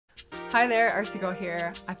Hi there, RC Girl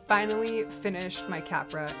here. I finally finished my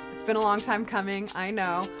Capra. It's been a long time coming, I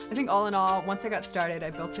know. I think all in all, once I got started, I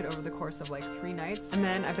built it over the course of like 3 nights, and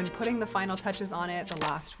then I've been putting the final touches on it the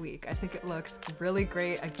last week. I think it looks really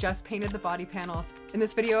great. I just painted the body panels. In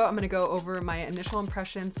this video, I'm gonna go over my initial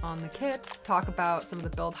impressions on the kit, talk about some of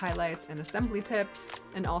the build highlights and assembly tips,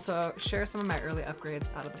 and also share some of my early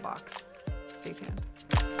upgrades out of the box. Stay tuned.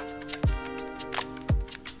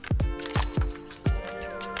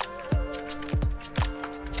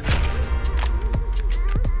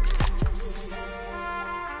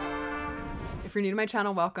 If you're new to my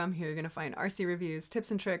channel, welcome. Here you're gonna find RC reviews, tips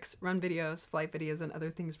and tricks, run videos, flight videos, and other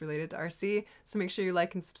things related to RC. So make sure you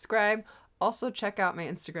like and subscribe. Also check out my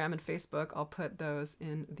Instagram and Facebook. I'll put those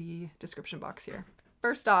in the description box here.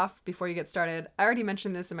 First off, before you get started, I already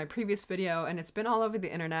mentioned this in my previous video and it's been all over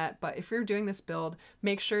the internet, but if you're doing this build,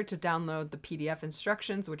 make sure to download the PDF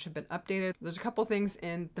instructions, which have been updated. There's a couple things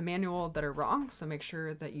in the manual that are wrong, so make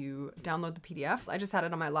sure that you download the PDF. I just had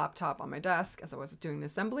it on my laptop on my desk as I was doing the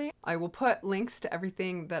assembly. I will put links to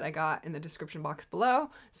everything that I got in the description box below,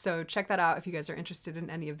 so check that out if you guys are interested in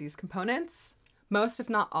any of these components. Most, if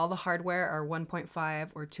not all, the hardware are 1.5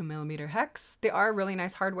 or 2mm hex. They are really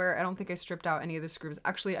nice hardware. I don't think I stripped out any of the screws.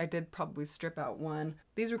 Actually, I did probably strip out one.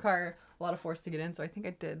 These require a lot of force to get in, so I think I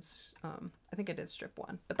did strip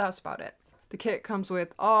one, but that was about it. The kit comes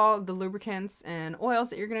with all the lubricants and oils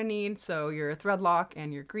that you're gonna need, so your thread lock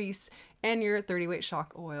and your grease and your 30-weight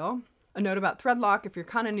shock oil. A note about thread lock: if you're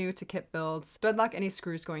kind of new to kit builds, thread lock any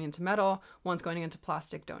screws going into metal. Ones going into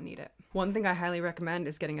plastic don't need it. One thing I highly recommend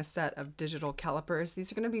is getting a set of digital calipers.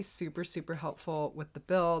 These are going to be super helpful with the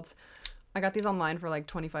build. I got these online for like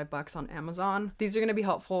 25 bucks on Amazon. These are going to be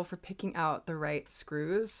helpful for picking out the right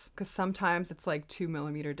screws because sometimes it's like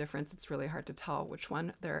 2mm difference. It's really hard to tell which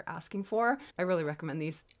one they're asking for. I really recommend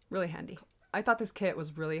these. Really handy. I thought this kit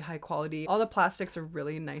was really high quality. All the plastics are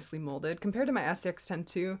really nicely molded. Compared to my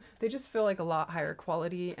SCX-10 II, they just feel like a lot higher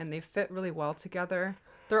quality and they fit really well together.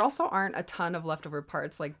 There also aren't a ton of leftover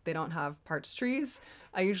parts, like they don't have parts trees.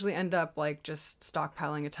 I usually end up like just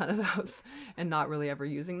stockpiling a ton of those and not really ever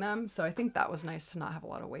using them. So I think that was nice to not have a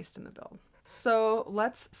lot of waste in the build. So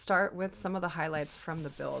let's start with some of the highlights from the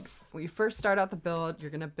build. When you first start out the build,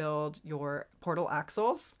 you're gonna build your portal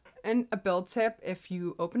axles. And a build tip: if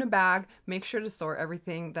you open a bag, make sure to store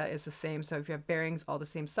everything that is the same. So if you have bearings all the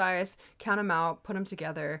same size, count them out, put them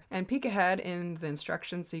together, and peek ahead in the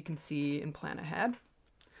instructions so you can see and plan ahead.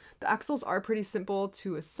 The axles are pretty simple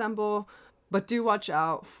to assemble, but do watch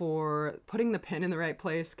out for putting the pin in the right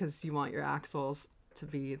place because you want your axles to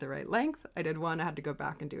be the right length. I did one, I had to go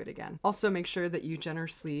back and do it again. Also make sure that you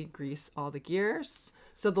generously grease all the gears.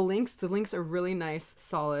 So the links are really nice,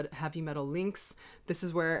 solid, heavy metal links. This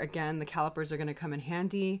is where, again, the calipers are going to come in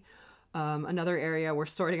handy. Another area where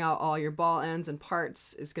sorting out all your ball ends and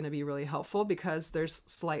parts is going to be really helpful because there's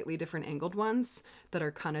slightly different angled ones that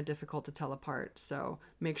are kind of difficult to tell apart. So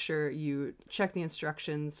make sure you check the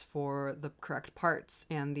instructions for the correct parts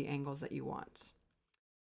and the angles that you want.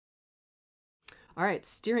 All right,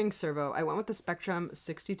 steering servo. I went with the Spectrum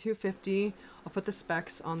 6250. I'll put the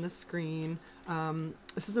specs on the screen.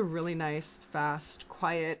 This is a really nice, fast,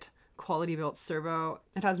 quiet, quality built servo.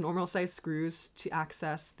 It has normal size screws to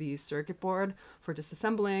access the circuit board for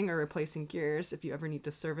disassembling or replacing gears if you ever need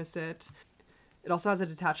to service it. It also has a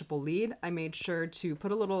detachable lead. I made sure to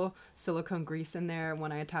put a little silicone grease in there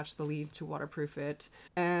when I attached the lead to waterproof it.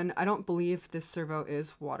 And I don't believe this servo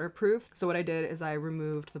is waterproof. So what I did is I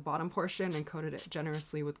removed the bottom portion and coated it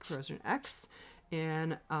generously with Corrosion X.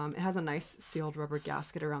 And it has a nice sealed rubber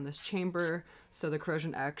gasket around this chamber, so the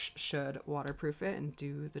Corrosion X should waterproof it and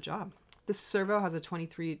do the job. This servo has a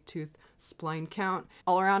 23 tooth spline count.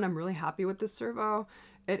 All around, I'm really happy with this servo.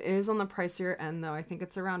 It is on the pricier end though. I think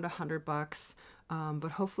it's around 100 bucks,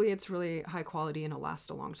 but hopefully it's really high quality and it'll last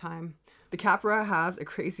a long time. The Capra has a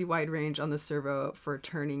crazy wide range on the servo for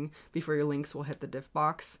turning before your links will hit the diff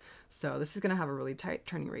box. So this is gonna have a really tight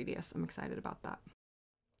turning radius. I'm excited about that.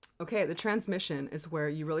 Okay, the transmission is where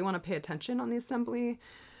you really want to pay attention on the assembly.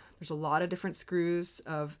 There's a lot of different screws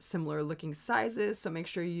of similar looking sizes, so make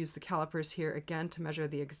sure you use the calipers here again to measure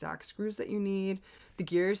the exact screws that you need. The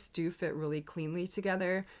gears do fit really cleanly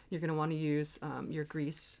together. You're going to want to use your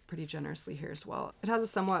grease pretty generously here as well. It has a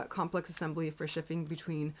somewhat complex assembly for shifting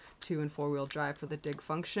between 2- and 4-wheel drive for the dig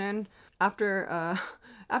function. After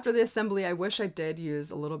the assembly, I wish I did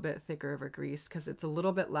use a little bit thicker of a grease because it's a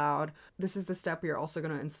little bit loud. This is the step we are also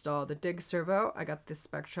going to install the dig servo. I got this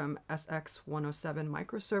Spectrum SX107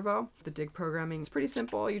 micro servo. The dig programming is pretty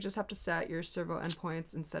simple. You just have to set your servo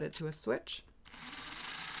endpoints and set it to a switch.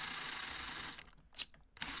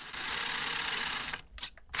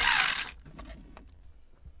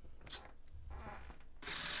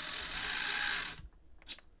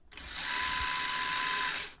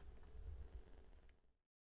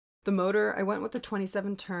 The motor, I went with the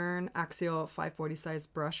 27 turn Axial 540 size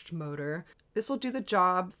brushed motor. This will do the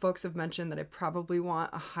job. Folks have mentioned that I probably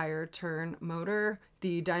want a higher turn motor.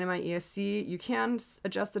 The Dynamite ESC, you can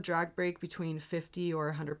adjust the drag brake between 50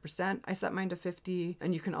 or 100%. I set mine to 50,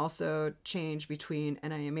 and you can also change between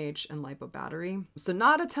NIMH and LiPo battery. So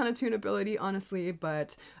not a ton of tunability, honestly,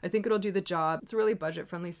 but I think it'll do the job. It's a really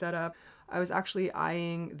budget-friendly setup. I was actually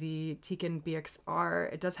eyeing the Tekin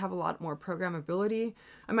BXR. It does have a lot more programmability.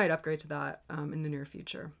 I might upgrade to that in the near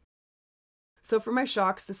future. So for my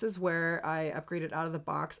shocks, this is where I upgraded out of the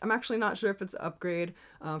box. I'm actually not sure if it's an upgrade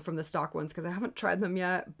from the stock ones because I haven't tried them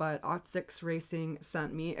yet, but Ot6 Racing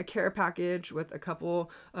sent me a care package with a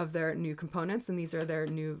couple of their new components, and these are their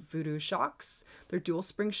new Voodoo shocks. They're dual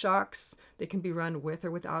spring shocks. They can be run with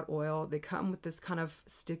or without oil. They come with this kind of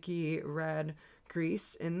sticky red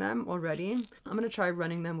grease in them already. I'm going to try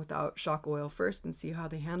running them without shock oil first and see how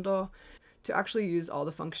they handle. To actually use all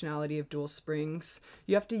the functionality of dual springs,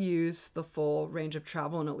 you have to use the full range of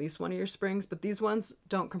travel in at least one of your springs, but these ones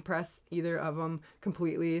don't compress either of them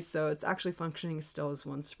completely, so it's actually functioning still as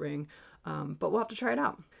one spring, but we'll have to try it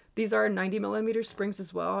out. These are 90mm springs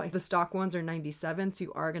as well. The stock ones are 97, so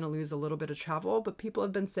you are going to lose a little bit of travel, but people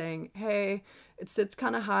have been saying, hey, it sits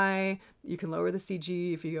kind of high. You can lower the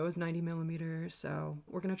CG if you go with 90mm, so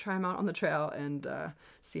we're going to try them out on the trail and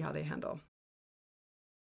see how they handle.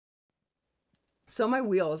 So my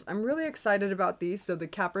wheels, I'm really excited about these. So the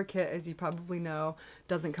Capra kit, as you probably know,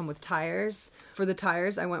 doesn't come with tires. For the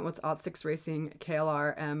tires, I went with Ot6 Racing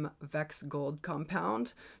KLR M Vex Gold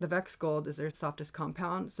compound. The Vex Gold is their softest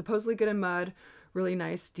compound, supposedly good in mud, really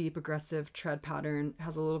nice, deep, aggressive tread pattern,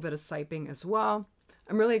 has a little bit of siping as well.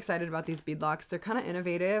 I'm really excited about these beadlocks. They're kind of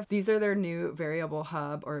innovative. These are their new variable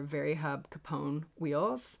hub or Vari-Hub Capone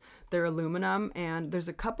wheels. They're aluminum, and there's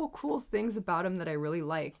a couple cool things about them that I really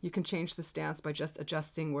like. You can change the stance by just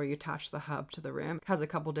adjusting where you attach the hub to the rim. It has a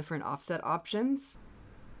couple different offset options.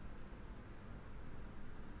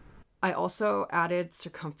 I also added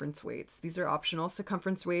circumference weights. These are optional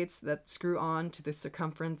circumference weights that screw on to the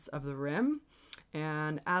circumference of the rim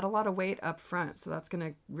and add a lot of weight up front. So that's going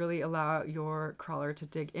to really allow your crawler to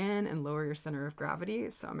dig in and lower your center of gravity.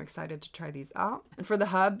 So I'm excited to try these out. And for the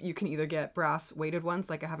hub, you can either get brass weighted ones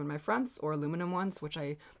like I have in my fronts or aluminum ones, which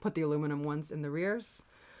I put the aluminum ones in the rears.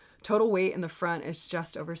 Total weight in the front is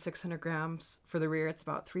just over 600 grams. For the rear, it's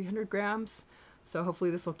about 300 grams. So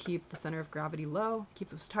hopefully this will keep the center of gravity low, keep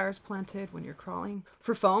those tires planted when you're crawling.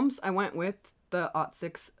 For foams, I went with the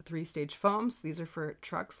Ot6 3-stage foams. These are for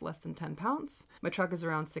trucks less than 10 pounds. My truck is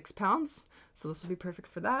around 6 pounds, so this will be perfect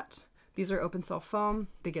for that. These are open cell foam.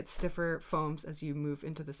 They get stiffer foams as you move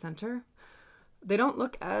into the center. They don't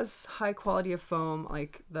look as high quality of foam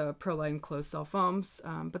like the Proline closed cell foams,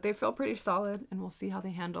 but they feel pretty solid, and we'll see how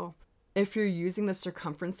they handle. If you're using the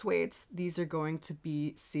circumference weights, these are going to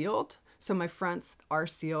be sealed. So my fronts are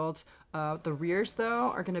sealed. The rears, though,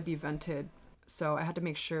 are going to be vented. So I had to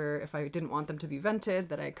make sure if I didn't want them to be vented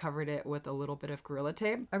that I covered it with a little bit of Gorilla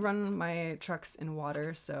Tape. I run my trucks in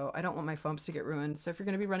water, so I don't want my foams to get ruined. So if you're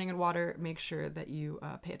going to be running in water, make sure that you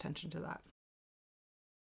pay attention to that.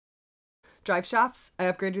 Drive shafts. I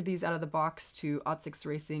upgraded these out of the box to Ot6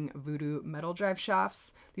 Racing Voodoo metal drive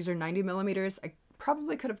shafts. These are 90mm. I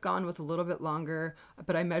probably could have gone with a little bit longer,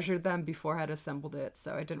 but I measured them before I had assembled it,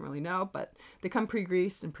 so I didn't really know, but they come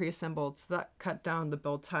pre-greased and pre-assembled, so that cut down the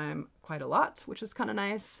build time quite a lot, which is kind of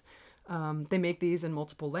nice. They make these in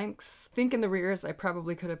multiple lengths. I think in the rears, I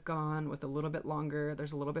probably could have gone with a little bit longer.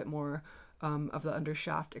 There's a little bit more of the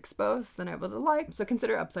undershaft exposed than I would have liked, so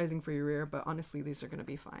consider upsizing for your rear, but honestly, these are going to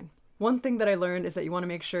be fine. One thing that I learned is that you want to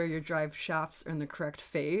make sure your drive shafts are in the correct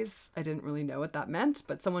phase. I didn't really know what that meant,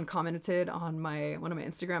 but someone commented on one of my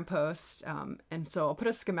Instagram posts, and so I'll put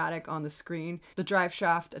a schematic on the screen. The drive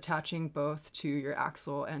shaft attaching both to your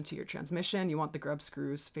axle and to your transmission, you want the grub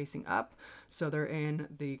screws facing up, so they're in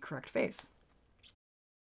the correct phase.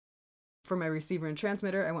 For my receiver and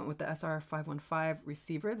transmitter, I went with the SR515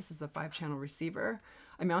 receiver. This is a 5-channel receiver.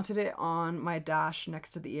 I mounted it on my dash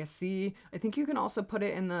next to the ESC. I think you can also put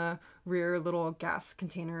it in the rear little gas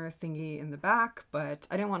container thingy in the back, but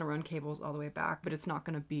I didn't want to run cables all the way back, but it's not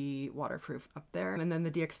going to be waterproof up there. And then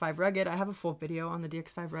the DX5 Rugged, I have a full video on the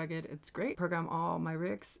DX5 Rugged. It's great. Program all my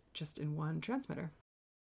rigs just in one transmitter.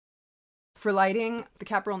 For lighting, the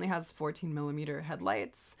Capra only has 14mm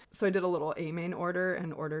headlights, so I did a little A-main order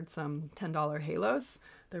and ordered some $10 halos.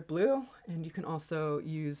 They're blue, and you can also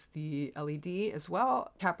use the LED as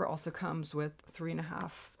well. Capra also comes with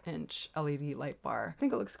 3.5-inch LED light bar. I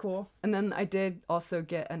think it looks cool. And then I did also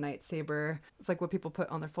get a night saber. It's like what people put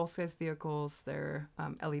on their full-size vehicles, their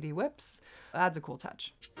LED whips. Adds a cool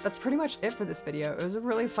touch. That's pretty much it for this video. It was a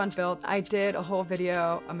really fun build. I did a whole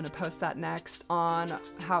video, I'm gonna post that next, on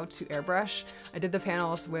how to airbrush. I did the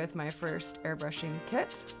panels with my first airbrushing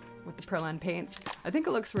kit with the Pearl End paints. I think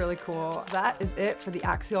it looks really cool. So that is it for the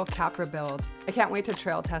Axial Capra build. I can't wait to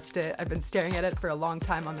trail test it. I've been staring at it for a long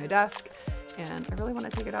time on my desk, and I really want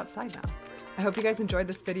to take it outside now. I hope you guys enjoyed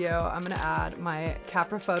this video. I'm gonna add my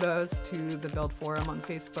Capra photos to the build forum on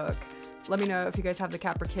Facebook. Let me know if you guys have the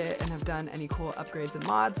Capra kit and have done any cool upgrades and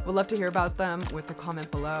mods. We'd love to hear about them with a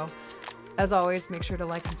comment below. As always, make sure to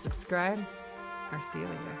like and subscribe. I'll see you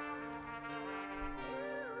later.